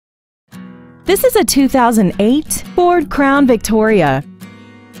This is a 2008 Ford Crown Victoria.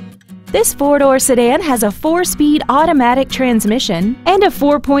 This four-door sedan has a 4-speed automatic transmission and a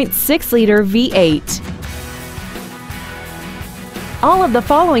 4.6-liter V8. All of the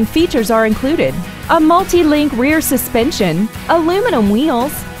following features are included: a multi-link rear suspension, aluminum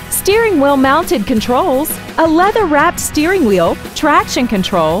wheels, steering wheel mounted controls, a leather-wrapped steering wheel, traction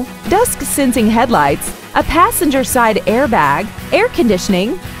control, dusk-sensing headlights, a passenger side airbag, air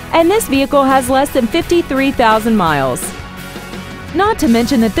conditioning, and this vehicle has less than 53,000 miles. Not to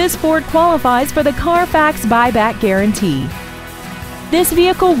mention that this Ford qualifies for the Carfax buyback guarantee. This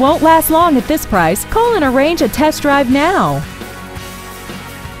vehicle won't last long at this price. Call and arrange a test drive now.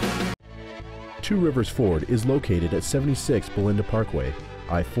 Two Rivers Ford is located at 76 Belinda Parkway,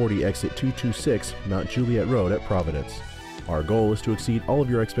 I-40 exit 226, Mount Juliet Road at Providence. Our goal is to exceed all of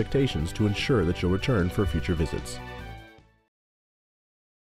your expectations to ensure that you'll return for future visits.